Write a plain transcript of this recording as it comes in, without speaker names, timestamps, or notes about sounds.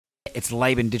It's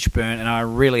Laban Ditchburn, and I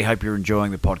really hope you're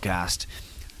enjoying the podcast.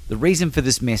 The reason for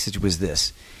this message was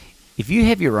this. If you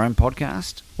have your own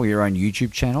podcast or your own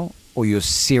YouTube channel, or you're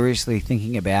seriously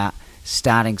thinking about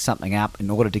starting something up in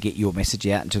order to get your message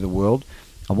out into the world,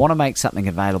 I want to make something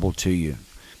available to you.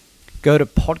 Go to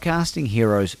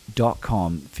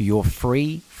podcastingheroes.com for your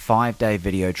free 5-day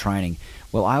video training.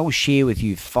 Well, I will share with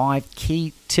you 5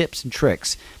 key tips and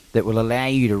tricks that will allow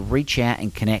you to reach out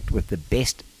and connect with the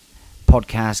best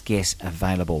podcast guests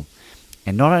available,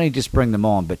 and not only just bring them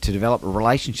on, but to develop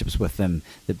relationships with them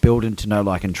that build into know,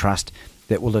 like, and trust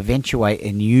that will eventuate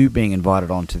in you being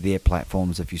invited onto their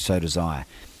platforms if you so desire.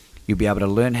 You'll be able to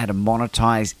learn how to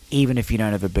monetize even if you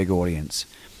don't have a big audience.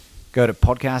 Go to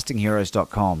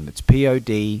podcastingheroes.com. It's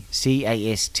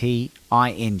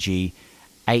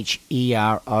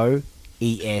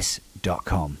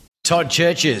podcastingheroes.com. Todd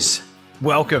Churches,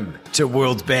 welcome to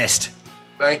World's Best.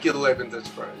 Thank you, Laban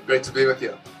Ditchburn. Great to be with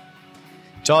you.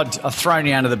 Todd, I've thrown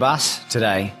you under the bus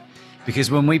today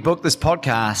because when we booked this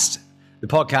podcast, the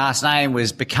podcast name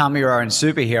was Become Your Own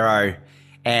Superhero,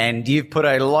 and you've put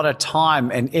a lot of time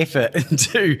and effort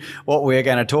into what we're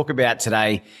going to talk about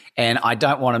today, and I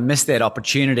don't want to miss that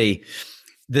opportunity.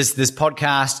 This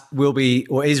podcast will be,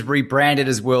 or is, rebranded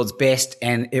as World's Best,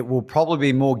 and it will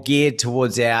probably be more geared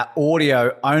towards our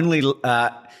audio-only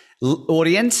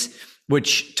audience,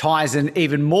 which ties in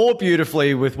even more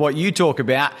beautifully with what you talk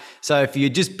about. So if you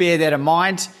just bear that in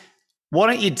mind, why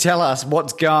don't you tell us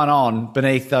what's going on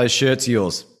beneath those shirts of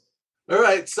yours? All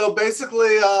right. So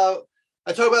basically, I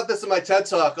talk about this in my TED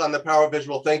Talk on the power of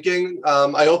visual thinking.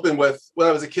 I opened with, when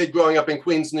I was a kid growing up in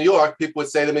Queens, New York, people would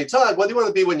say to me, Todd, what do you want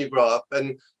to be when you grow up?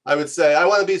 And I would say, I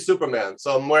want to be Superman.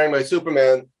 So I'm wearing my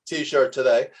Superman t-shirt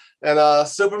today. And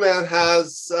Superman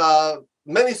has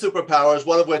many superpowers,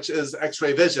 one of which is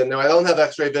X-ray vision. Now, I don't have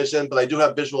X-ray vision, but I do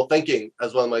have visual thinking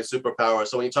as one of my superpowers.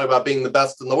 So when you talk about being the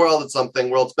best in the world at something,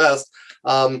 world's best,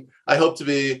 I hope to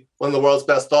be one of the world's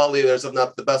best thought leaders, if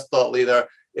not the best thought leader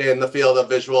in the field of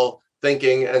visual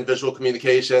thinking and visual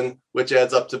communication, which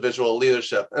adds up to visual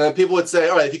leadership. And then people would say,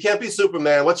 all right, if you can't be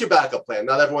Superman, what's your backup plan?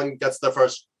 Not everyone gets their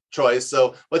first choice.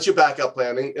 So what's your backup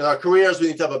plan? In our careers, we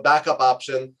need to have a backup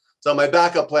option. So my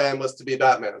backup plan was to be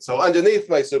Batman. So underneath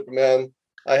my Superman,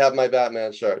 I have my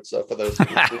Batman shirt. So for those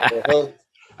people.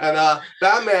 And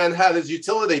Batman had his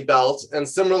utility belt. And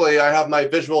similarly, I have my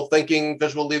visual thinking,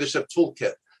 visual leadership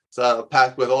toolkit. It's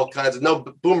packed with all kinds of, no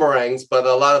boomerangs, but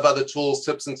a lot of other tools,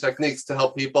 tips, and techniques to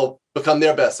help people become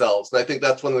their best selves. And I think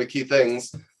that's one of the key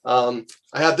things. I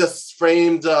have this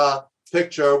framed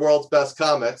picture, World's Best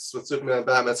Comics with Superman and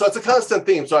Batman. So it's a constant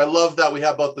theme. So I love that we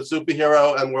have both the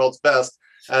superhero and World's Best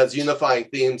as unifying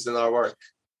themes in our work.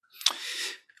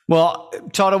 Well,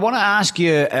 Todd, I want to ask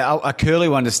you a curly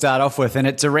one to start off with, and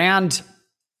it's around,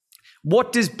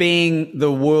 what does being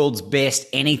the world's best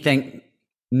anything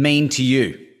mean to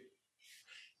you?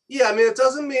 Yeah, I mean, it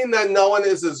doesn't mean that no one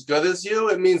is as good as you.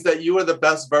 It means that you are the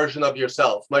best version of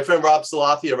yourself. My friend Rob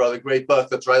Salafia wrote a great book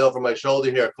that's right over my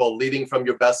shoulder here called Leading from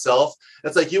Your Best Self.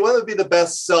 It's like you want to be the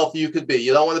best self you could be.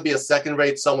 You don't want to be a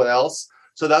second-rate someone else.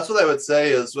 So that's what I would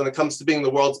say is when it comes to being the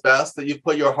world's best, that you've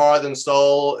put your heart and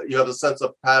soul, you have a sense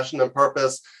of passion and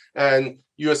purpose, and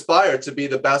you aspire to be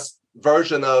the best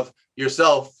version of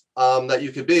yourself that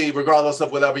you could be, regardless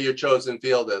of whatever your chosen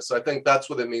field is. So I think that's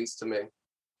what it means to me.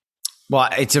 Well,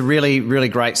 it's a really, really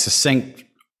great, succinct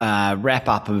wrap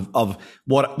up of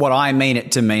what I mean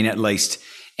it to mean, at least.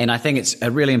 And I think it's a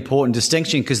really important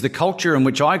distinction because the culture in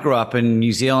which I grew up in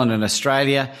New Zealand and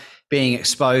Australia, being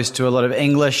exposed to a lot of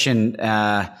English and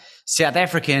South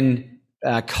African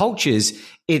cultures,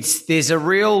 there's a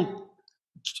real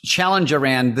challenge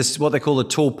around this, what they call the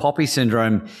tall poppy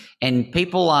syndrome. And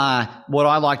people are what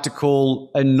I like to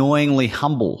call annoyingly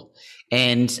humble.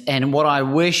 And what I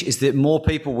wish is that more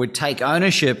people would take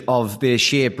ownership of their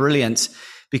sheer brilliance,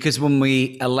 because when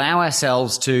we allow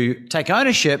ourselves to take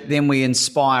ownership, then we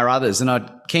inspire others. And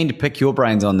I'm keen to pick your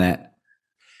brains on that.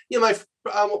 Yeah,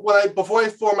 before I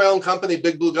formed my own company,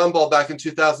 Big Blue Gumball, back in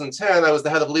 2010, I was the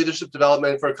head of leadership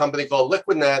development for a company called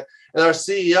LiquidNet. And our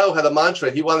CEO had a mantra.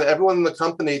 He wanted everyone in the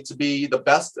company to be the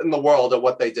best in the world at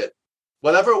what they did.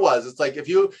 Whatever it was, it's like if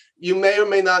you may or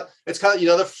may not, it's kind of,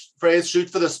 the phrase, shoot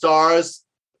for the stars,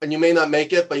 and you may not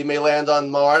make it, but you may land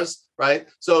on Mars, right?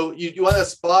 So you want to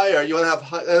aspire, you want to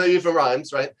have, I know it even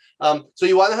rhymes, right? So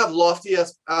you want to have lofty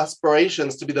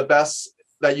aspirations to be the best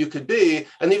that you could be.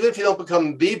 And even if you don't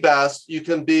become the best, you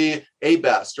can be a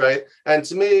best, right? And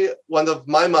to me, one of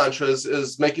my mantras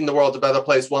is making the world a better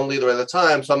place, one leader at a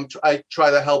time. So I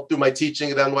try to help through my teaching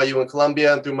at NYU and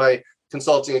Columbia and through my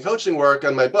consulting and coaching work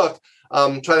and my book,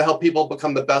 try to help people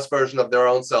become the best version of their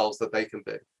own selves that they can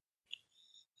be.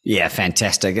 Yeah,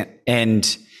 fantastic.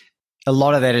 And a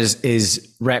lot of that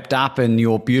is wrapped up in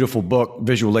your beautiful book,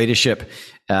 Visual Leadership,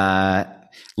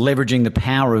 leveraging the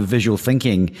power of visual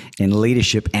thinking in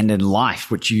leadership and in life,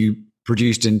 which you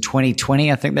produced in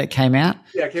 2020. I think that came out.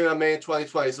 Yeah, it came out May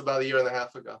 2020, so about a year and a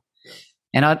half ago. Yeah.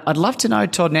 And I'd love to know,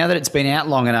 Todd, now that it's been out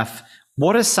long enough,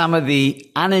 what are some of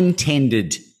the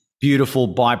unintended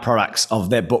beautiful byproducts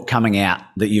of that book coming out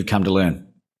that you've come to learn?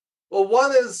 Well,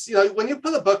 one is, when you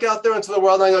put a book out there into the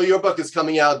world, I know your book is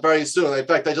coming out very soon. In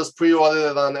fact, I just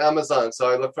pre-ordered it on Amazon, so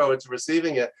I look forward to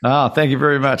receiving it. Oh, thank you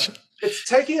very much. It's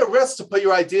taking a risk to put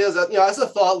your ideas out, as a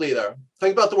thought leader.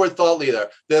 Think about the word thought leader.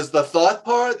 There's the thought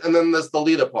part, and then there's the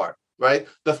leader part, right?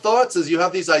 The thoughts is you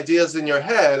have these ideas in your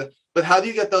head, but how do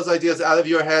you get those ideas out of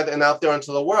your head and out there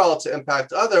into the world to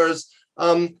impact others?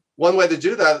 One way to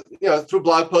do that, through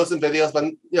blog posts and videos, but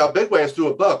a big way is through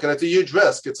a book, and it's a huge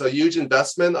risk. It's a huge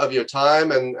investment of your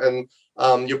time, and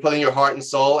you're putting your heart and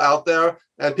soul out there,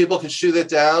 and people can shoot it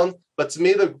down. But to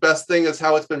me, the best thing is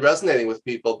how it's been resonating with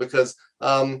people, because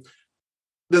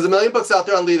there's a million books out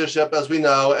there on leadership, as we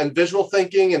know, and visual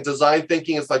thinking and design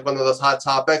thinking is like one of those hot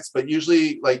topics, but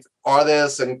usually like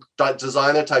artists and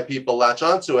designer type people latch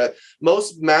onto it.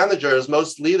 Most managers,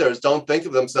 most leaders don't think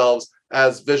of themselves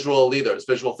as visual leaders,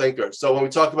 visual thinkers. So when we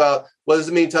talk about what does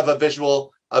it mean to have a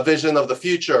vision of the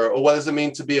future, or what does it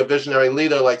mean to be a visionary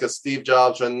leader like a Steve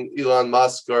Jobs and Elon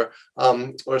Musk or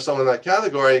someone in that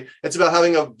category, it's about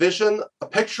having a vision, a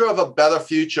picture of a better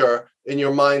future in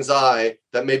your mind's eye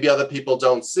that maybe other people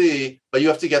don't see, but you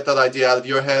have to get that idea out of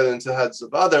your head and into the heads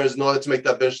of others in order to make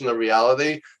that vision a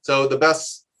reality. So the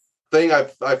best thing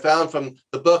I've found from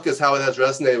the book is how it has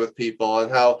resonated with people,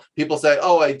 and how people say,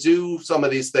 oh, I do some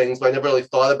of these things, but I never really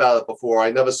thought about it before.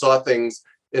 I never saw things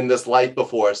in this light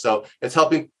before. So it's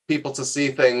helping people to see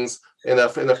things in a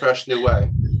fresh new way.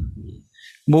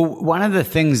 Well, one of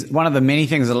the many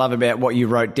things I love about what you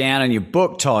wrote down in your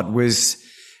book, Todd, was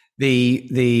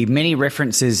the many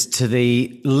references to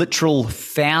the literal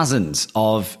thousands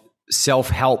of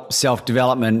self-help,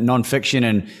 self-development, nonfiction,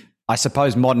 and I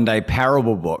suppose modern day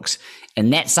parable books.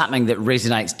 And that's something that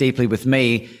resonates deeply with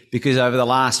me, because over the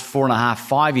last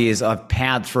 5 years, I've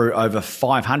powered through over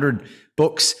 500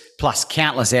 books plus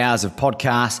countless hours of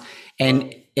podcasts.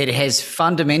 And it has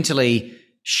fundamentally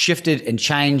shifted and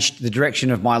changed the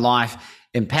direction of my life,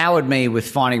 empowered me with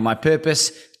finding my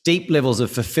purpose, deep levels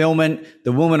of fulfillment,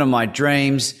 the woman of my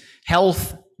dreams,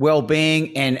 health,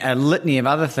 well-being, and a litany of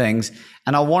other things.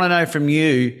 And I want to know from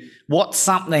you, what's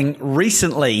something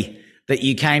recently that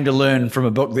you came to learn from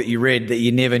a book that you read that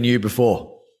you never knew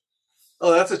before?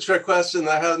 Oh, that's a trick question.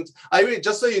 I read,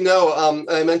 just so you know,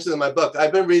 I mentioned in my book,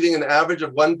 I've been reading an average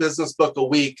of one business book a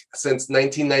week since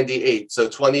 1998. So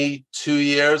 22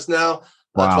 years now,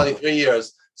 wow. 23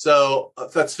 years. So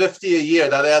that's 50 a year.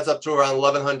 That adds up to around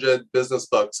 1,100 business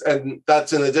books. And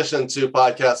that's in addition to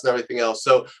podcasts and everything else.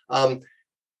 So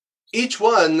each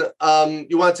one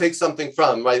you want to take something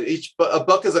from, right? A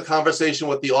book is a conversation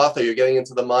with the author. You're getting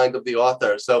into the mind of the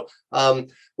author. So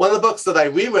one of the books that I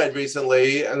reread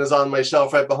recently and is on my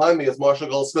shelf right behind me is Marshall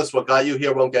Goldsmith's What Got You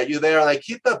Here Won't Get You There. And I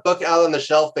keep that book out on the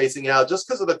shelf facing out just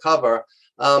because of the cover.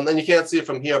 And you can't see it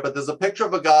from here, but there's a picture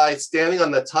of a guy standing on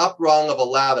the top rung of a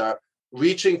ladder,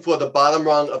 reaching for the bottom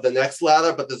rung of the next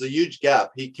ladder, but there's a huge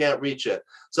gap. He can't reach it.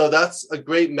 So that's a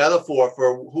great metaphor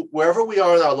for wherever we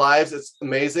are in our lives. It's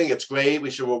amazing. It's great.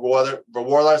 We should reward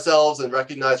ourselves and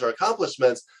recognize our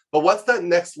accomplishments. But what's that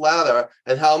next ladder,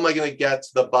 and how am I going to get to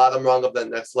the bottom rung of that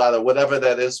next ladder, whatever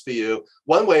that is for you?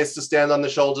 One way is to stand on the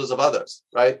shoulders of others,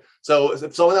 right? So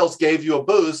if someone else gave you a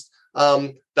boost,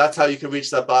 that's how you can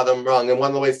reach that bottom rung. And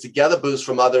one of the ways to get a boost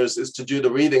from others is to do the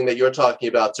reading that you're talking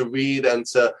about, to read and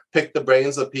to pick the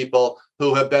brains of people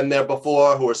who have been there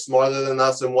before, who are smarter than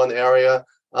us in one area.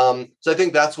 So I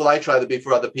think that's what I try to be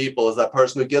for other people, is that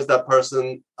person who gives that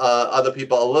person, other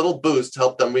people, a little boost to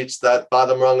help them reach that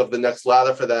bottom rung of the next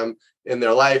ladder for them in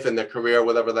their life, in their career,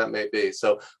 whatever that may be.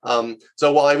 So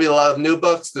while I read a lot of new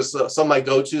books, there's some of my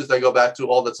go-tos that I go back to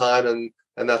all the time,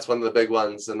 and that's one of the big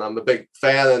ones. And I'm a big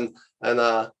fan and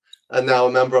now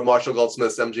a member of Marshall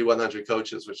Goldsmith's MG 100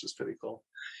 coaches, which is pretty cool.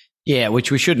 Yeah, which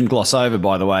we shouldn't gloss over,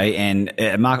 by the way. And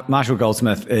Marshall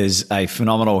Goldsmith is a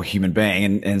phenomenal human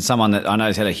being and someone that I know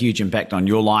has had a huge impact on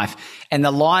your life and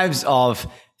the lives of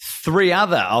 3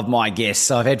 other of my guests.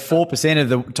 So I've had 4% of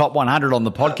the top 100 on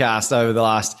the podcast over the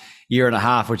last year and a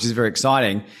half, which is very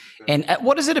exciting. And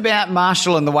what is it about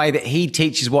Marshall and the way that he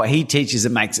teaches what he teaches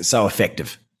that makes it so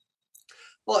effective?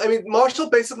 Well, I mean, Marshall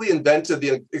basically invented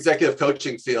the executive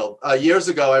coaching field. Years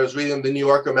ago, I was reading the New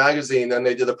Yorker magazine, and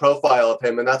they did a profile of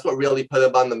him, and that's what really put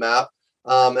him on the map.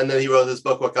 And then he wrote his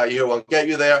book, What Got You Here Won't Get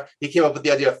You There. He came up with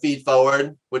the idea of feed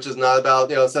forward, which is not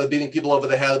about, instead of beating people over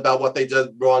the head about what they did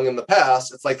wrong in the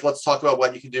past, it's like, let's talk about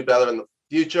what you can do better in the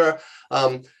future.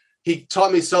 He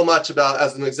taught me so much about,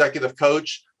 as an executive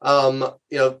coach, to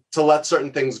let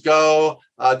certain things go.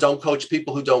 Don't coach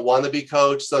people who don't want to be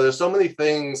coached. So there's so many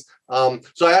things.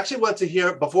 So I actually went to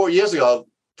hear before years ago,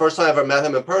 first time I ever met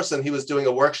him in person, he was doing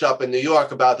a workshop in New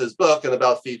York about his book and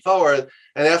about Feed Forward.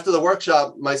 And after the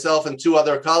workshop, myself and 2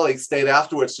 other colleagues stayed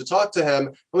afterwards to talk to him.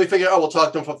 And we figured, we'll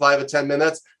talk to him for 5 or 10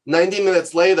 minutes. 90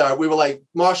 minutes later, we were like,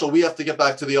 Marshall, we have to get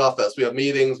back to the office. We have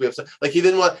meetings.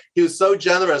 He was so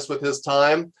generous with his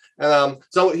time. And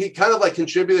so he kind of like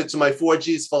contributed to my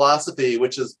 4Gs philosophy,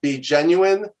 which is be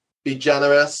genuine, be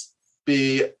generous,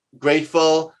 be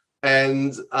grateful,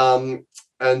 and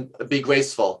be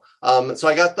graceful. So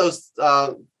I got those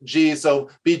G's. So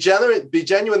be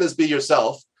genuine is be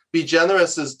yourself. Be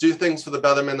generous is do things for the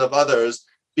betterment of others.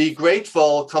 Be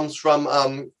grateful comes from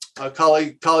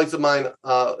colleagues of mine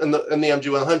in the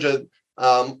MG100,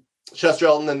 Chester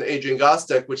Elton and Adrian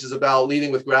Gostick, which is about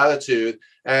leading with gratitude.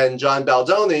 And John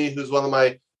Baldoni, who's one of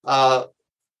my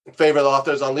favorite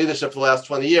authors on leadership for the last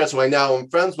 20 years, who I now am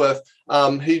friends with,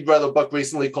 he read a book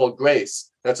recently called Grace.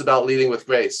 That's about leading with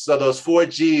grace. So those 4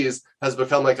 Gs has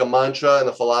become like a mantra and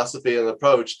a philosophy and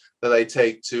approach that I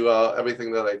take to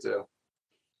everything that I do.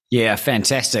 Yeah,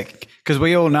 fantastic. Because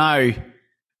we all know,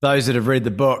 those that have read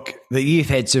the book, that you've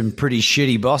had some pretty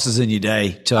shitty bosses in your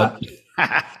day, Todd.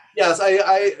 Yes,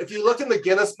 if you look in the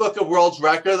Guinness Book of World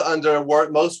Records under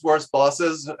most worst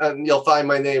bosses, and you'll find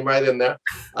my name right in there.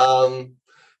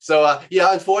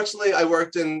 Unfortunately, I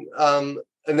worked in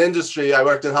an industry. I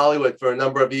worked in Hollywood for a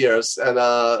number of years, and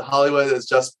Hollywood is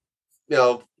just,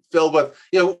 filled with,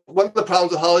 one of the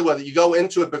problems with Hollywood, you go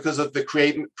into it because of the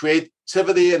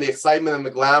creativity and the excitement and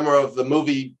the glamour of the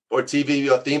movie or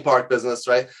TV or theme park business,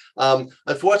 right?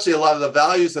 Unfortunately, a lot of the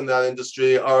values in that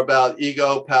industry are about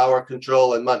ego, power,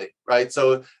 control, and money, right?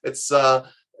 So I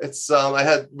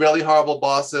had really horrible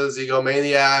bosses,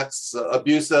 egomaniacs,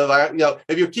 abusive.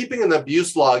 If you're keeping an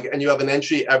abuse log and you have an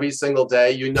entry every single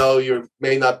day, you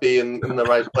may not be in the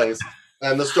right place.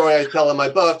 And the story I tell in my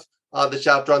book, the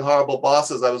chapter on horrible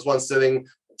bosses, I was once sitting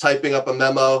typing up a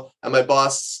memo, and my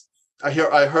boss, I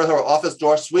heard her office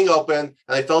door swing open,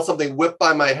 and I felt something whip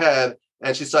by my head,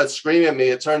 and she started screaming at me.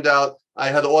 It turned out I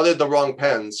had ordered the wrong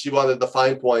pens. She wanted the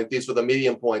fine point. These were the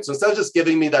medium points. So instead of just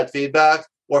giving me that feedback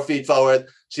or feed forward,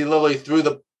 she literally threw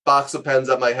the box of pens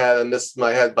at my head and missed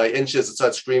my head by inches and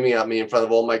started screaming at me in front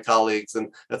of all my colleagues.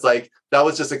 And it's like, that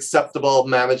was just acceptable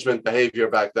management behavior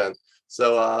back then.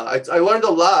 So I learned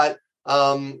a lot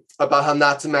about how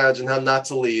not to manage and how not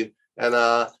to lead. And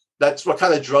that's what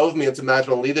kind of drove me into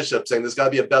management leadership, saying there's got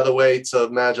to be a better way to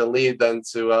manage and lead than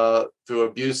through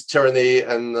abuse, tyranny,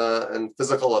 and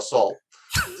physical assault.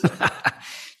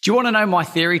 Do you want to know my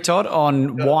theory, Todd,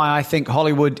 on why I think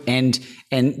Hollywood and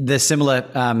the similar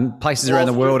places around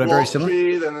the world are very similar? Wall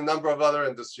Street and a number of other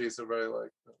industries are very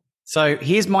like that. So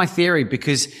here's my theory,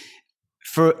 because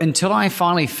until I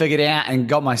finally figured out and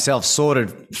got myself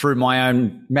sorted through my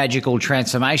own magical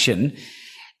transformation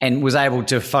and was able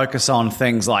to focus on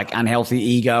things like unhealthy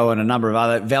ego and a number of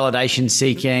other validation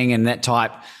seeking and that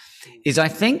type, is I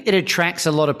think it attracts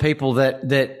a lot of people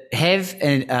that have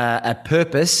a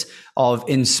purpose of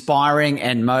inspiring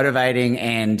and motivating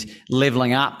and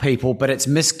leveling up people, but it's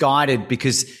misguided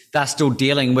because they're still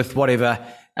dealing with whatever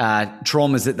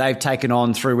traumas that they've taken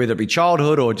on through, whether it be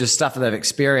childhood or just stuff that they've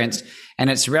experienced, and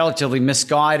it's relatively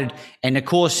misguided. And of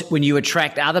course, when you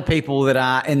attract other people that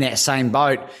are in that same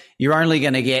boat, you're only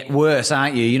going to get worse,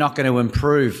 aren't you? You're not going to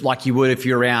improve like you would if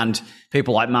you're around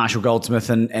people like Marshall Goldsmith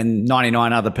and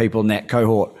 99 other people in that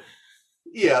cohort.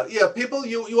 Yeah. People,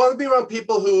 you want to be around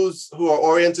people who are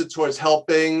oriented towards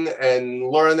helping and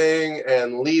learning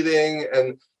and leading.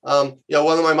 And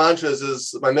one of my mantras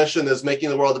is, my mission is making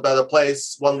the world a better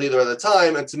place, one leader at a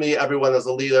time. And to me, everyone is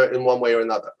a leader in one way or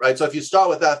another, right? So if you start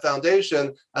with that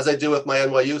foundation, as I do with my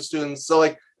NYU students, so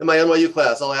like in my NYU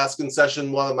class, I'll ask in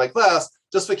session 1 of my class,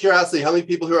 just for curiosity, how many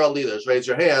people here are leaders? Raise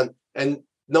your hand. And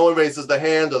no one raises their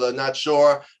hand, or they're not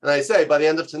sure. And I say, by the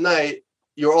end of tonight,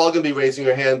 you're all going to be raising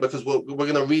your hand, because we're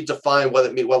going to redefine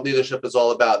what leadership is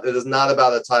all about. It is not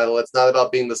about a title. It's not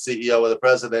about being the CEO or the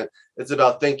president. It's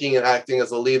about thinking and acting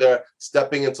as a leader,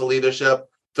 stepping into leadership,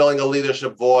 filling a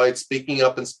leadership void, speaking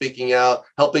up and speaking out,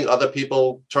 helping other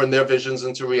people turn their visions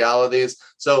into realities.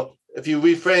 So if you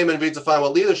reframe and redefine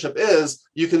what leadership is,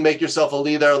 you can make yourself a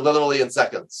leader literally in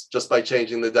seconds just by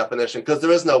changing the definition, because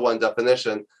there is no one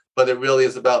definition, but it really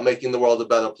is about making the world a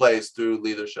better place through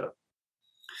leadership.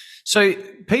 So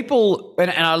people,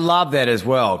 and I love that as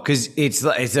well, because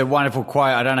it's a wonderful quote.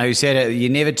 I don't know who said it.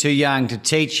 You're never too young to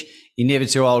teach. You're never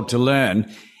too old to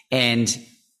learn. And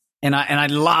I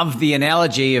love the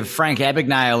analogy of Frank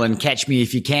Abagnale and Catch Me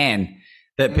If You Can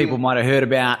that people might have heard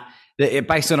about,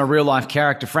 based on a real life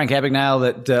character, Frank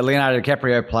Abagnale, that Leonardo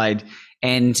DiCaprio played,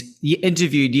 and he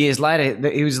interviewed years later.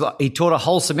 He taught a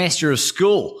whole semester of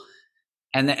school.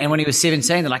 And when he was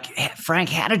 17, they're like, Frank,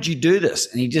 how did you do this?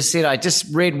 And he just said, I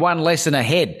just read one lesson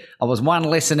ahead. I was one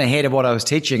lesson ahead of what I was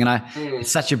teaching. And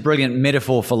it's such a brilliant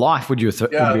metaphor for life. Would you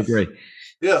agree?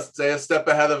 Yes, stay a step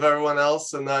ahead of everyone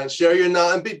else and share your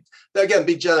knowledge. And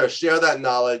be generous. Share that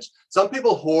knowledge. Some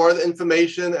people hoard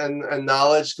information and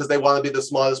knowledge because they want to be the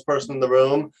smartest person in the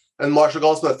room. And Marshall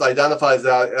Goldsmith identifies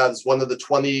that as one of the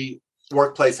 20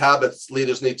 workplace habits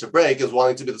leaders need to break, is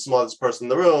wanting to be the smartest person in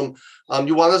the room.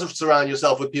 You want to surround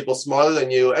yourself with people smarter than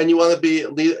you, and you want to be,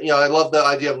 I love the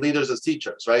idea of leaders as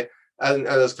teachers, right? And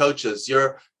as coaches,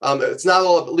 it's not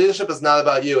all, leadership is not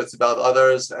about you, it's about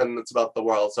others and it's about the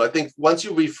world. So I think once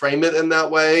you reframe it in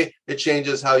that way, it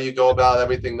changes how you go about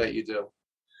everything that you do.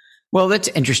 Well, that's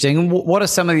interesting. What are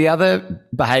some of the other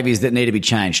behaviors that need to be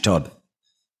changed, Todd?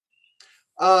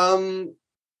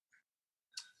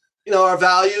 Our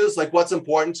values, like what's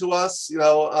important to us.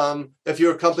 If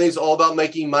your company's all about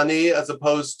making money, as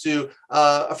opposed to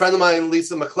a friend of mine,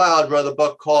 Lisa McLeod, wrote a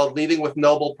book called Leading with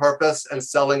Noble Purpose and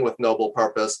Selling with Noble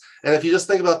Purpose. And if you just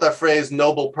think about that phrase,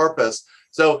 noble purpose,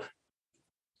 so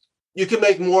you can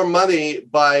make more money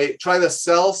by trying to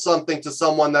sell something to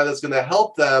someone that is going to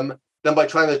help them than by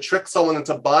trying to trick someone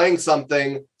into buying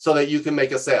something so that you can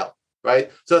make a sale.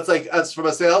 Right. So it's like, as from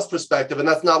a sales perspective, and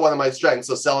that's not one of my strengths.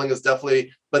 So selling is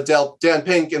definitely, but Dan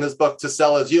Pink in his book To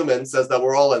Sell as Humans says that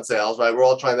we're all in sales, right? We're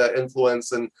all trying to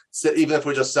influence and even if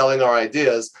we're just selling our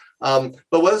ideas. But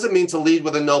what does it mean to lead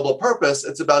with a noble purpose?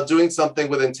 It's about doing something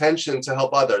with intention to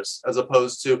help others, as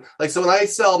opposed to so when I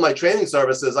sell my training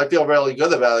services, I feel really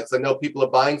good about it because I know people are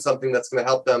buying something that's going to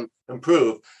help them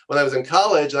improve. When I was in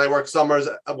college and I worked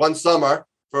one summer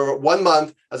for 1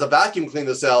 month as a vacuum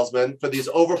cleaner salesman for these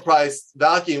overpriced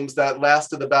vacuums that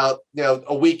lasted about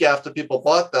a week after people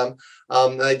bought them.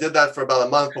 And I did that for about a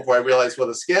month before I realized what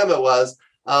a scam it was.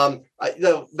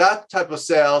 That type of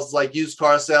sales, like used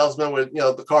car salesman, where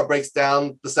the car breaks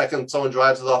down the second someone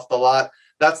drives it off the lot.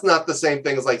 That's not the same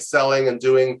thing as like selling and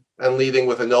doing and leading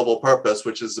with a noble purpose,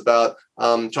 which is about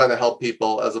trying to help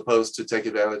people as opposed to take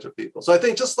advantage of people. So I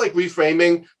think just like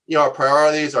reframing, our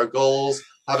priorities, our goals,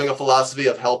 having a philosophy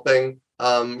of helping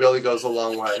really goes a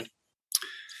long way.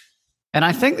 And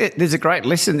I think that there's a great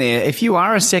lesson there. If you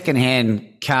are a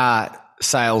secondhand car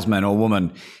salesman or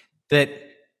woman, that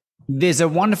there's a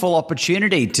wonderful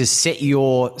opportunity to set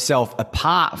yourself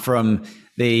apart from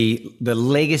the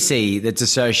legacy that's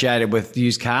associated with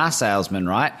used car salesmen,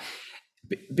 right?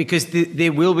 Because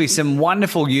there will be some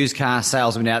wonderful used car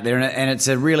salesmen out there, and it's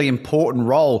a really important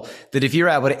role that if you're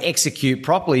able to execute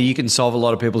properly, you can solve a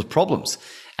lot of people's problems.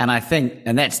 And I think,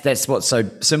 and that's what's so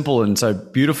simple and so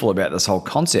beautiful about this whole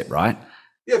concept, right?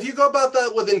 Yeah, if you go about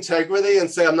that with integrity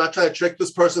and say, I'm not trying to trick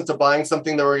this person to buying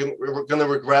something that we're going to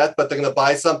regret, but they're going to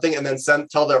buy something and then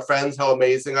tell their friends how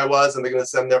amazing I was, and they're going to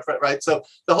send their friend, right? So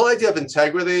the whole idea of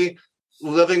integrity,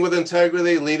 living with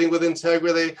integrity, leading with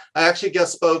integrity. I actually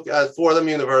guest spoke at Fordham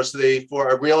University for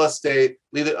a real estate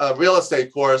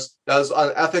course that was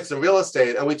on ethics in real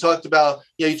estate. And we talked about,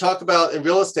 you talk about in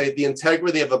real estate, the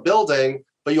integrity of a building,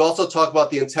 but you also talk about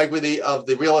the integrity of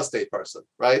the real estate person,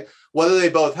 right? Whether they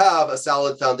both have a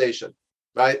solid foundation,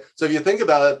 right? So if you think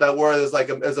about it, that word is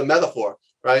as a metaphor,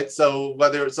 right? So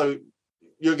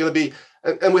you're going to be,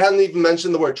 and we hadn't even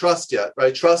mentioned the word trust yet,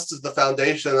 right? Trust is the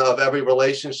foundation of every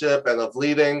relationship and of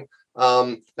leading,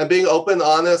 and being open,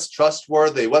 honest,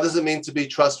 trustworthy. What does it mean to be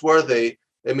trustworthy?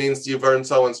 It means you've earned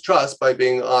someone's trust by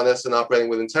being honest and operating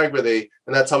with integrity.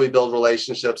 And that's how we build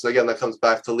relationships. And again, that comes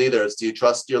back to leaders. Do you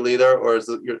trust your leader, or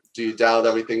do you doubt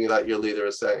everything that your leader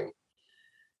is saying?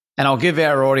 And I'll give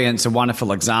our audience a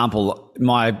wonderful example.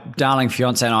 My darling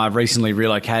fiance and I have recently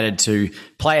relocated to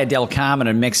Playa del Carmen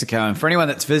in Mexico. And for anyone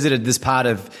that's visited this part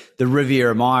of the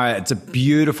Riviera Maya, it's a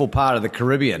beautiful part of the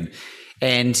Caribbean.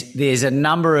 And there's a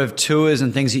number of tours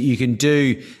and things that you can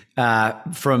do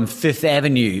from Fifth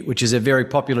Avenue, which is a very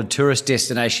popular tourist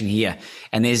destination here.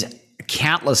 And there's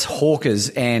countless hawkers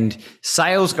and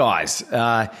sales guys.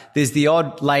 There's the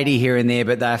odd lady here and there,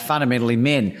 but they're fundamentally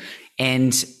men.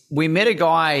 And we met a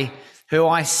guy who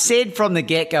I said from the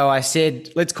get-go, I said,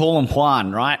 let's call him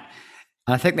Juan, right?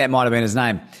 I think that might have been his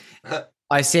name.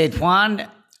 I said, Juan,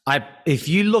 if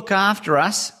you look after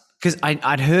us, because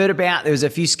I'd heard about there was a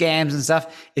few scams and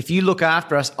stuff. If you look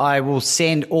after us, I will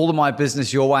send all of my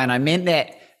business your way. And I meant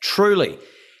that truly.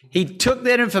 He took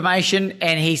that information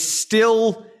and he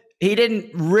didn't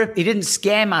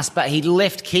scam us, but he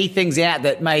left key things out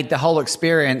that made the whole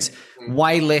experience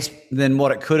way less than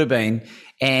what it could have been.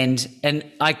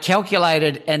 And I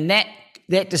calculated, and that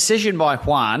decision by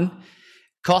Juan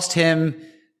cost him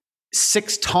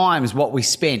 6 times what we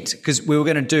spent, because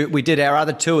we did our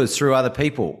other tours through other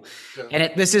people. Yeah.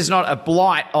 And this is not a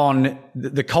blight on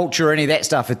the culture or any of that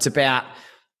stuff. It's about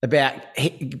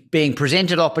being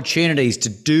presented opportunities to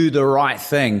do the right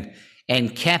thing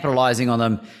and capitalizing on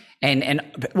them. And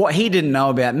what he didn't know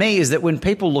about me is that when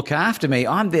people look after me,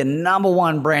 I'm their number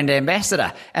one brand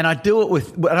ambassador, and I do it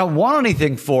I don't want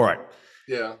anything for it.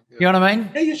 Yeah. You know what I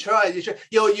mean? Yeah, you try.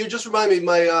 You just remind me,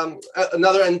 my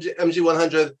another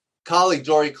MG100 colleague,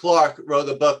 Dory Clark, wrote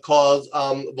a book called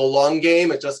The Long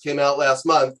Game. It just came out last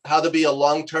month, How to Be a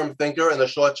Long-Term Thinker in a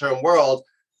Short-Term World.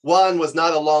 Juan was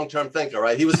not a long-term thinker,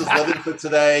 right? He was just living for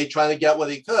today, trying to get what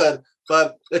he could,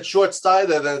 but it's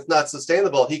short-sighted and it's not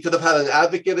sustainable. He could have had an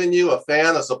advocate in you, a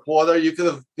fan, a supporter. You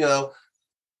could have,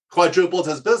 quadrupled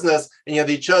his business, and yet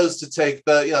he chose to take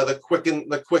the quick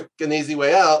and easy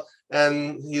way out,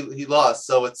 and he lost.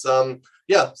 So it's so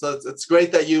it's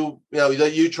great that you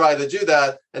try to do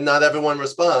that, and not everyone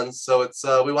responds. So it's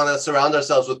we want to surround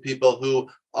ourselves with people who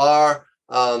are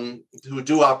who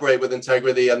do operate with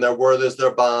integrity, and their word is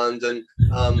their bond, and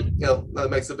that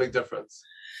makes a big difference.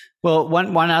 Well,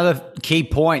 one other key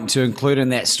point to include in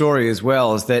that story as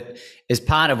well is that as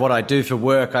part of what I do for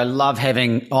work, I love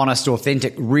having honest,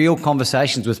 authentic, real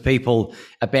conversations with people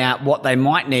about what they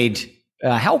might need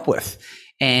help with.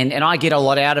 And I get a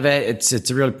lot out of it. It's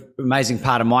a really amazing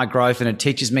part of my growth, and it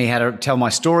teaches me how to tell my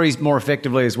stories more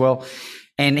effectively as well.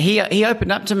 And he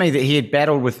opened up to me that he had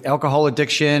battled with alcohol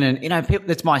addiction, and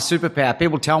that's my superpower.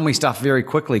 People tell me stuff very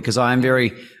quickly because I am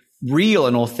very real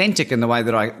and authentic in the way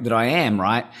that I am,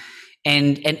 right?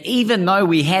 And even though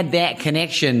we had that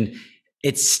connection,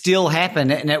 it still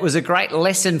happened, and it was a great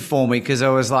lesson for me, because I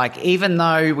was like, even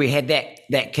though we had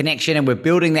that connection and we're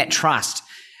building that trust,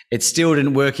 it still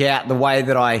didn't work out the way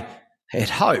that I had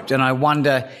hoped. And I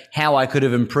wonder how I could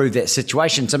have improved that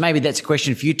situation. So maybe that's a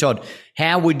question for you, Todd.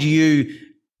 How would you,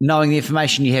 knowing the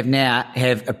information you have now,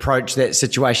 have approached that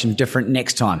situation different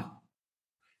next time?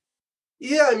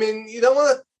 Yeah, I mean, you don't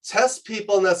want to test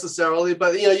people necessarily,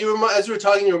 but as you were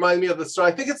talking, you reminded me of the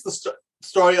story. I think it's the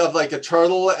story of like a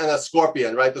turtle and a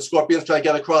scorpion, right? The scorpion's trying to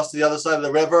get across to the other side of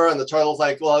the river, and the turtle's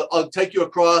like, well, I'll take you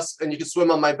across and you can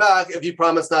swim on my back if you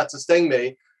promise not to sting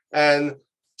me. And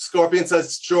scorpion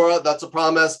says, sure, that's a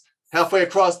promise. Halfway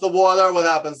across the water, what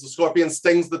happens? The scorpion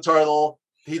stings the turtle,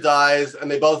 he dies,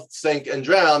 and they both sink and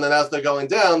drown. And as they're going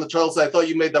down, the turtle said, I thought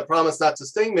you made that promise not to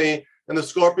sting me. And the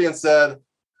scorpion said,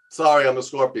 sorry, I'm a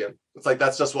scorpion. It's like,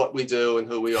 that's just what we do and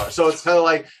who we are. So it's kind of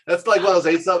like, that's like one of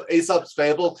those Aesop's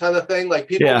fable kind of thing. Like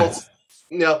people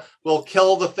will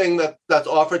kill the thing that's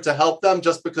offered to help them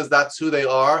just because that's who they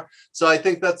are. So I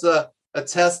think that's a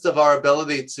test of our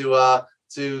ability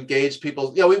to gauge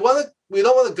people. We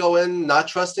don't want to go in not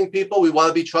trusting people. We want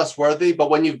to be trustworthy, but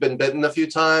when you've been bitten a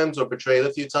few times or betrayed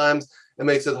a few times, it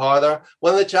makes it harder.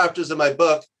 One of the chapters in my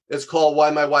book is called Why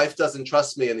My Wife Doesn't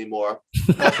Trust Me Anymore,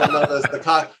 also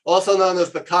known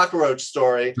as the cockroach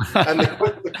story. And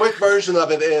the quick version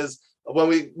of it is, when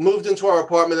we moved into our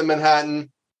apartment in Manhattan,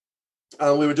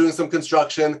 we were doing some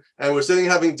construction, and we're sitting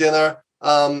having dinner,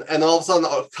 and all of a sudden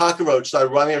a cockroach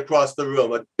started running across the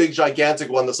room, a big, gigantic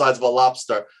one the size of a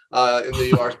lobster in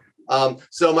New York.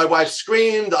 So my wife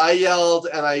screamed, I yelled,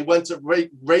 and I went to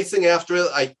racing after it.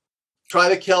 I tried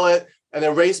to kill it, and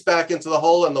then raced back into the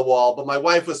hole in the wall. But my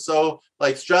wife was so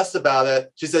stressed about it.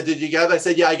 She said, did you get it? I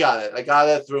said, yeah, I got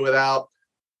it, threw it out.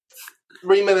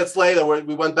 3 minutes later,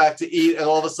 we went back to eat, and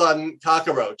all of a sudden,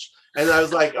 cockroach. And I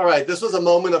was like, all right, this was a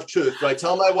moment of truth. Do I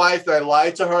tell my wife that I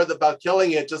lied to her about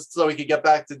killing it just so we could get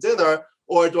back to dinner?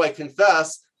 Or do I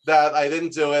confess that I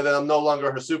didn't do it and I'm no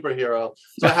longer her superhero?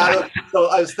 So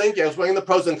I was thinking, I was weighing the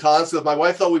pros and cons, because if my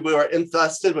wife thought we were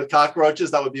infested with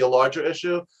cockroaches, that would be a larger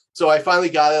issue. So I finally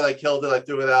got it. I killed it. I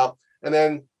threw it out. And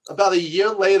then about a year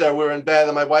later, we were in bed,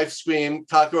 and my wife screamed,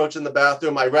 cockroach in the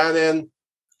bathroom. I ran in,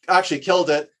 actually killed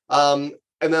it. And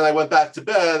then I went back to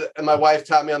bed, and my wife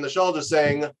tapped me on the shoulder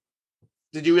saying,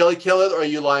 did you really kill it, or are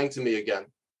you lying to me again?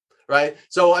 Right?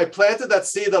 So I planted that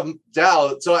seed of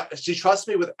doubt. So she trusts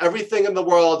me with everything in the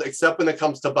world except when it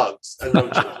comes to bugs and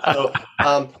roaches.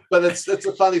 But it's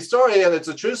a funny story, and it's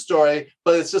a true story.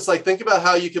 But it's just like, think about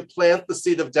how you could plant the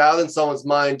seed of doubt in someone's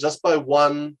mind just by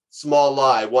one small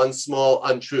lie, one small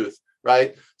untruth,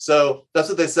 right? So that's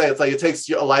what they say. It's like it takes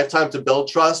you a lifetime to build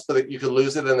trust, but you could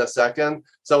lose it in a second.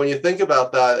 So when you think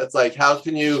about that, it's like, how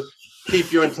can you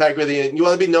keep your integrity, and you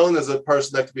want to be known as a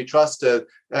person that can be trusted.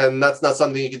 And that's not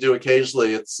something you can do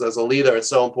occasionally. It's as a leader, it's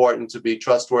so important to be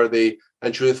trustworthy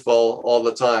and truthful all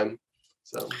the time.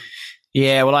 So,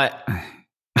 yeah, well,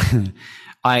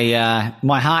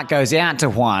 my heart goes out to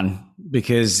Juan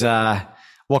because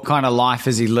what kind of life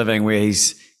is he living where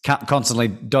he's constantly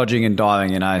dodging and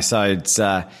diving? So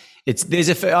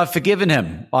I've forgiven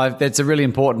him. That's a really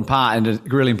important part and a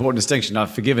really important distinction.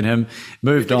 I've forgiven him,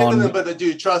 moved on. Him, but do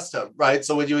you trust him, right?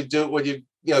 So would you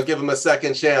give him a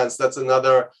second chance? That's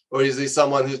another, or is he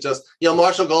someone who's just,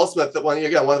 Marshall Goldsmith, that one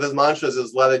of his mantras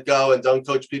is let it go and don't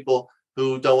coach people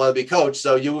who don't want to be coached.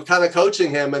 So you were kind of coaching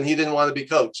him and he didn't want to be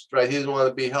coached, right? He didn't want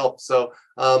to be helped. So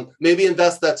maybe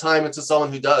invest that time into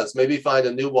someone who does. Maybe find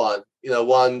a new one,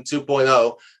 Juan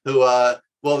 2.0, who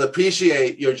will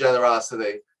appreciate your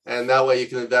generosity. And that way you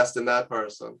can invest in that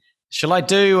person. Shall I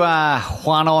do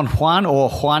Juan on Juan or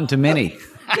Juan to many?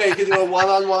 Yeah, you can do a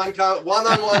one-on-one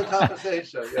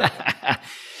conversation. Yeah.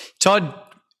 Todd,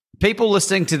 people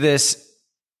listening to this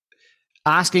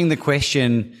asking the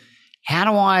question, how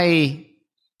do I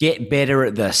get better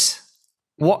at this?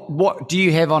 What do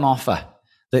you have on offer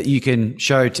that you can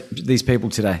show to these people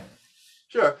today?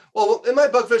 Sure. Well, in my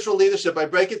book, Visual Leadership, I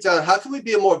break it down. How can we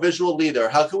be a more visual leader?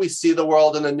 How can we see the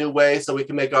world in a new way so we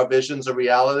can make our visions a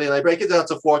reality? And I break it down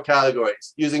to 4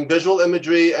 categories: using visual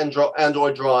imagery and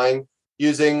or drawing,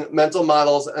 using mental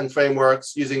models and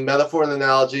frameworks, using metaphor and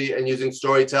analogy, and using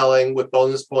storytelling with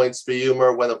bonus points for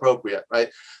humor when appropriate, right?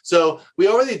 So we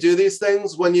already do these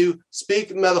things. When you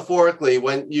speak metaphorically,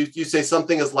 when you say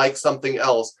something is like something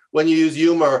else, when you use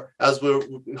humor, as we're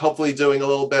hopefully doing a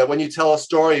little bit, when you tell a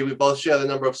story, we both share the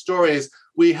number of stories,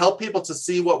 we help people to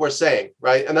see what we're saying,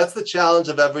 right? And that's the challenge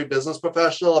of every business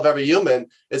professional, of every human,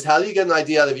 is how do you get an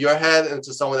idea out of your head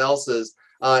into someone else's?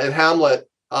 In Hamlet,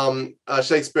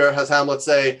 Shakespeare has Hamlet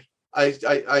say, I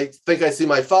think I see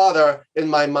my father in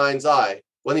my mind's eye.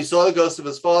 When he saw the ghost of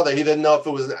his father, he didn't know if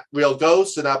it was a real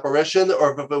ghost, an apparition,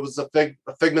 or if it was a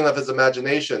figment of his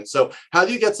imagination. So how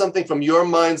do you get something from your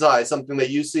mind's eye, something that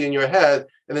you see in your head,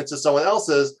 and into someone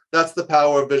else's? That's the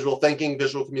power of visual thinking,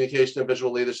 visual communication, and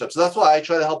visual leadership. So that's what I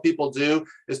try to help people do,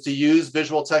 is to use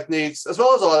visual techniques as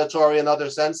well as auditory and other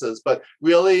senses. But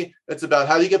really, it's about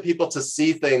how do you get people to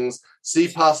see things, see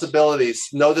possibilities,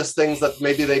 notice things that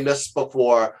maybe they missed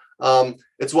before.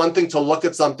 It's one thing to look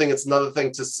at something, it's another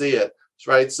thing to see it.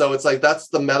 Right. So it's like, that's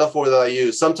the metaphor that I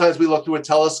use. Sometimes we look through a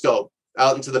telescope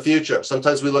out into the future.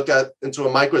 Sometimes we look into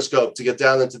a microscope to get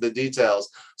down into the details.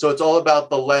 So it's all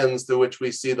about the lens through which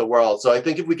we see the world. So I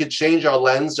think if we could change our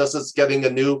lens, just as getting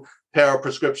a new pair of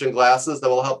prescription glasses that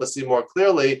will help us see more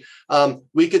clearly,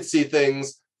 we could see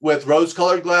things with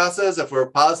rose-colored glasses. If we're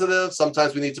positive,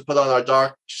 sometimes we need to put on our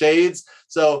dark shades.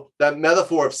 So that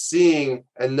metaphor of seeing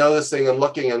and noticing and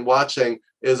looking and watching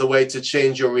is a way to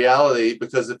change your reality,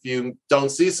 because if you don't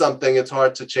see something, it's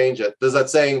hard to change it. There's that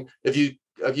saying, if you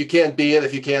can't be it,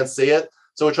 if you can't see it.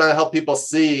 So we're trying to help people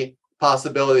see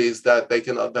possibilities that they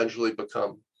can eventually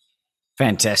become.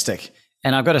 Fantastic.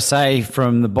 And I've got to say,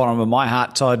 from the bottom of my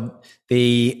heart, Todd,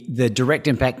 the direct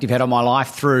impact you've had on my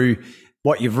life through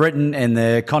what you've written and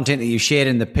the content that you've shared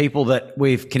and the people that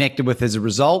we've connected with as a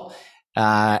result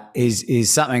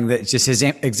is something that just has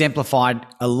exemplified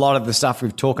a lot of the stuff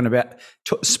we've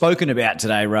spoken about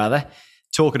today, rather.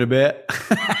 Talking about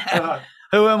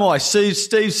who am I? Steve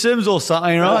Sims or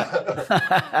something,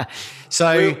 right?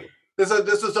 So this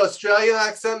is Australian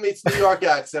accent meets New York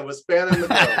accent. We're spanning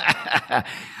the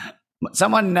globe.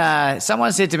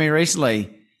 Someone said to me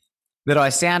recently that I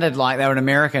sounded like they were an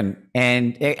American,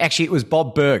 and actually it was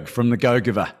Bob Berg from The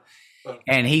Go-Giver,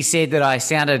 and he said that I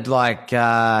sounded like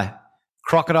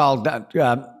Crocodile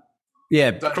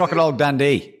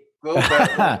Dundee.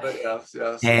 Yes.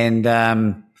 And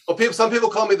some people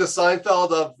call me the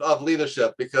Seinfeld of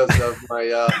leadership because of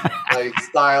my my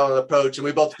style and approach, and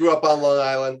we both grew up on Long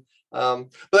Island.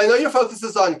 But I know your focus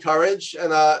is on courage,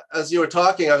 and as you were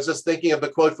talking, I was just thinking of the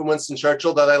quote from Winston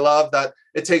Churchill that I love: that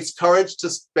it takes courage to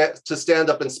stand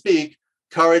up and speak.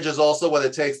 Courage is also what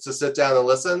it takes to sit down and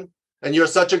listen. And you're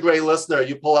such a great listener.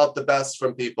 You pull out the best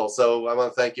from people. So I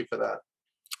want to thank you for that.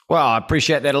 Well, I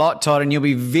appreciate that a lot, Todd, and you'll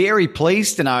be very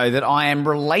pleased to know that I am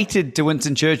related to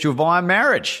Winston Churchill via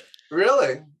marriage.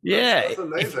 Really? Yeah. That's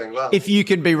amazing. Wow. If you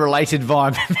can be related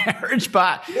via marriage,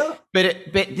 but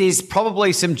there's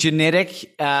probably some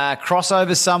genetic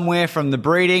crossover somewhere from the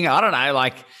breeding. I don't know,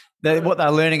 like what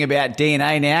they're learning about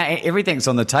DNA now. Everything's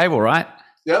on the table, right?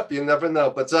 Yep, you never know.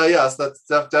 But yes, that's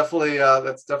definitely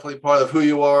part of who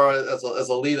you are as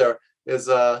a leader, is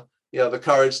the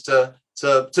courage to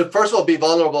first of all be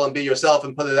vulnerable and be yourself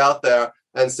and put it out there,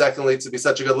 and secondly, to be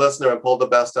such a good listener and pull the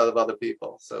best out of other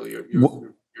people. So you're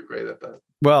great at that.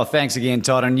 Well, thanks again,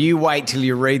 Todd. And you wait till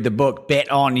you read the book Bet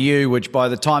on You, which by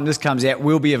the time this comes out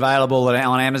will be available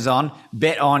on Amazon.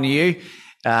 Bet on You.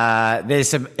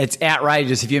 It's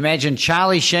outrageous. If you imagine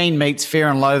Charlie Sheen meets Fear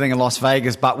and Loathing in Las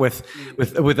Vegas, but with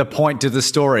a point to the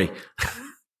story.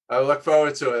 I look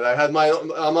forward to it. I'm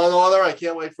on order. I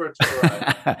can't wait for it to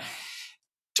arrive.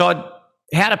 Todd,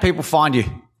 how do people find you?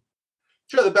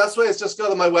 Sure. The best way is just go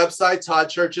to my website,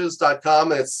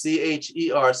 toddcherches.com, and it's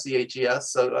CHERCHES.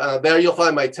 So there you'll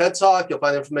find my TED Talk. You'll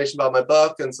find information about my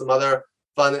book and some other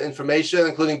fun information,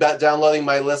 including downloading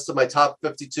my list of my top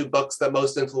 52 books that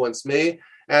most influenced me.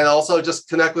 And also just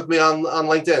connect with me on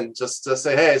LinkedIn. Just to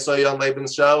say, hey, I saw you on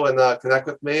Laban's show, and connect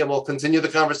with me, and we'll continue the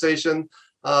conversation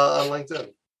on LinkedIn.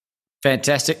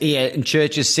 Fantastic. Yeah, and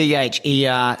Churches, CHERCHES.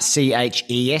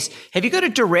 Have you got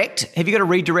a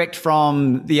redirect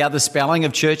from the other spelling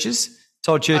of Churches?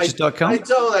 ToddChurches.com? I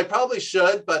don't. I probably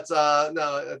should, but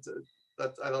no,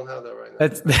 I don't have that right now.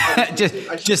 That's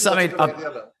just something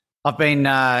I've been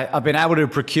able to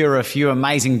procure a few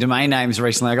amazing domain names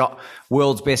recently. I got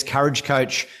World's Best Courage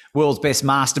Coach, World's Best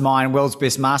Mastermind, World's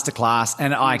Best Masterclass,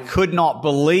 and I could not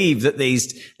believe that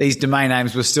these domain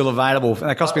names were still available.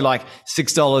 They cost me like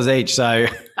 $6 each. So,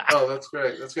 that's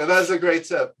great. That's good. That's a great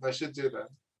tip. I should do that.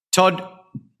 Todd,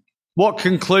 what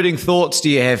concluding thoughts do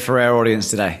you have for our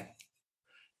audience today?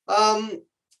 You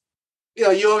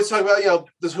always talk about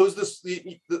who's this.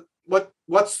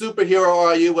 What superhero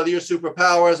are you? What are your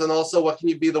superpowers? And also, what can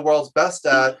you be the world's best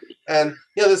at? And,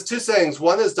 there's two sayings.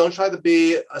 One is don't try to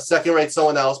be a second-rate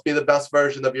someone else. Be the best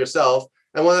version of yourself.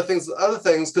 And one of the other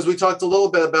things, because we talked a little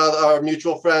bit about our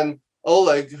mutual friend,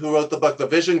 Oleg, who wrote the book, The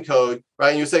Vision Code, right?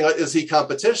 And you're saying, is he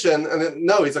competition? And then,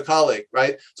 no, he's a colleague,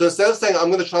 right? So instead of saying,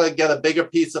 I'm going to try to get a bigger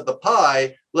piece of the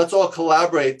pie, let's all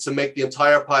collaborate to make the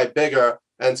entire pie bigger.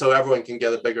 And so everyone can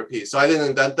get a bigger piece. So I didn't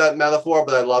invent that metaphor,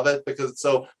 but I love it because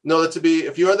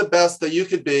if you're the best that you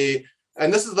could be,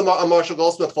 and this is a Marshall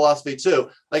Goldsmith philosophy too.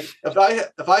 Like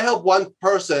if I help one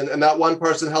person and that one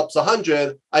person helps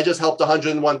 100, I just helped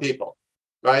 101 people,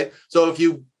 right? So if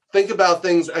you think about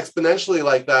things exponentially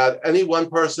like that, any one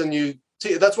person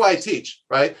that's why I teach,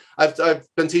 right? I've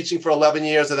been teaching for 11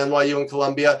 years at NYU and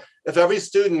Columbia. If every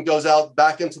student goes out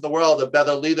back into the world a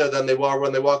better leader than they were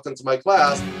when they walked into my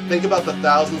class, think about the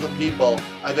thousands of people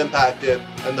I've impacted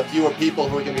and the fewer people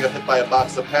who are going to get hit by a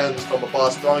box of pens from a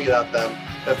boss throwing it at them,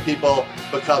 if people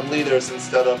become leaders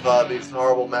instead of these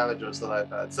horrible managers that I've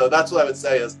had. So that's what I would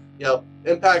say is,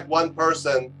 impact one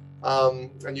person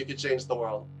and you could change the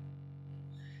world.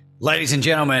 Ladies and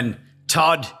gentlemen,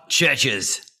 Todd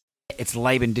Churches. It's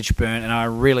Laban Ditchburn, and I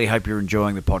really hope you're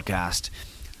enjoying the podcast.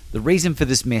 The reason for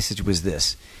this message was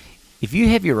this. If you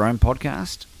have your own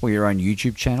podcast or your own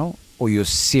YouTube channel, or you're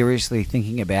seriously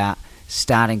thinking about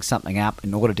starting something up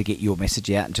in order to get your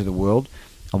message out into the world,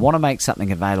 I want to make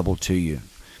something available to you.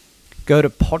 Go to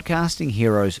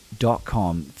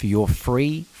podcastingheroes.com for your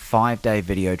free 5-day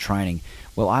video training.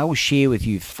 Well, I will share with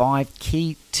you 5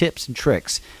 key tips and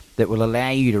tricks that will allow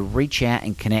you to reach out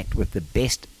and connect with the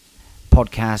best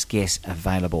podcast guests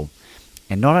available.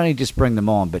 And not only just bring them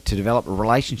on, but to develop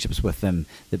relationships with them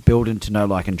that build into know,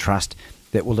 like, and trust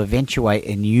that will eventuate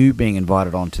in you being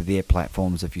invited onto their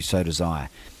platforms if you so desire.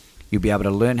 You'll be able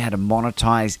to learn how to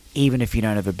monetize even if you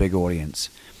don't have a big audience.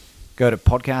 Go to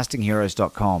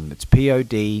podcastingheroes.com. It's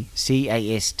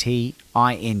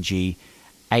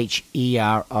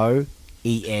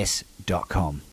podcastingheroes.com.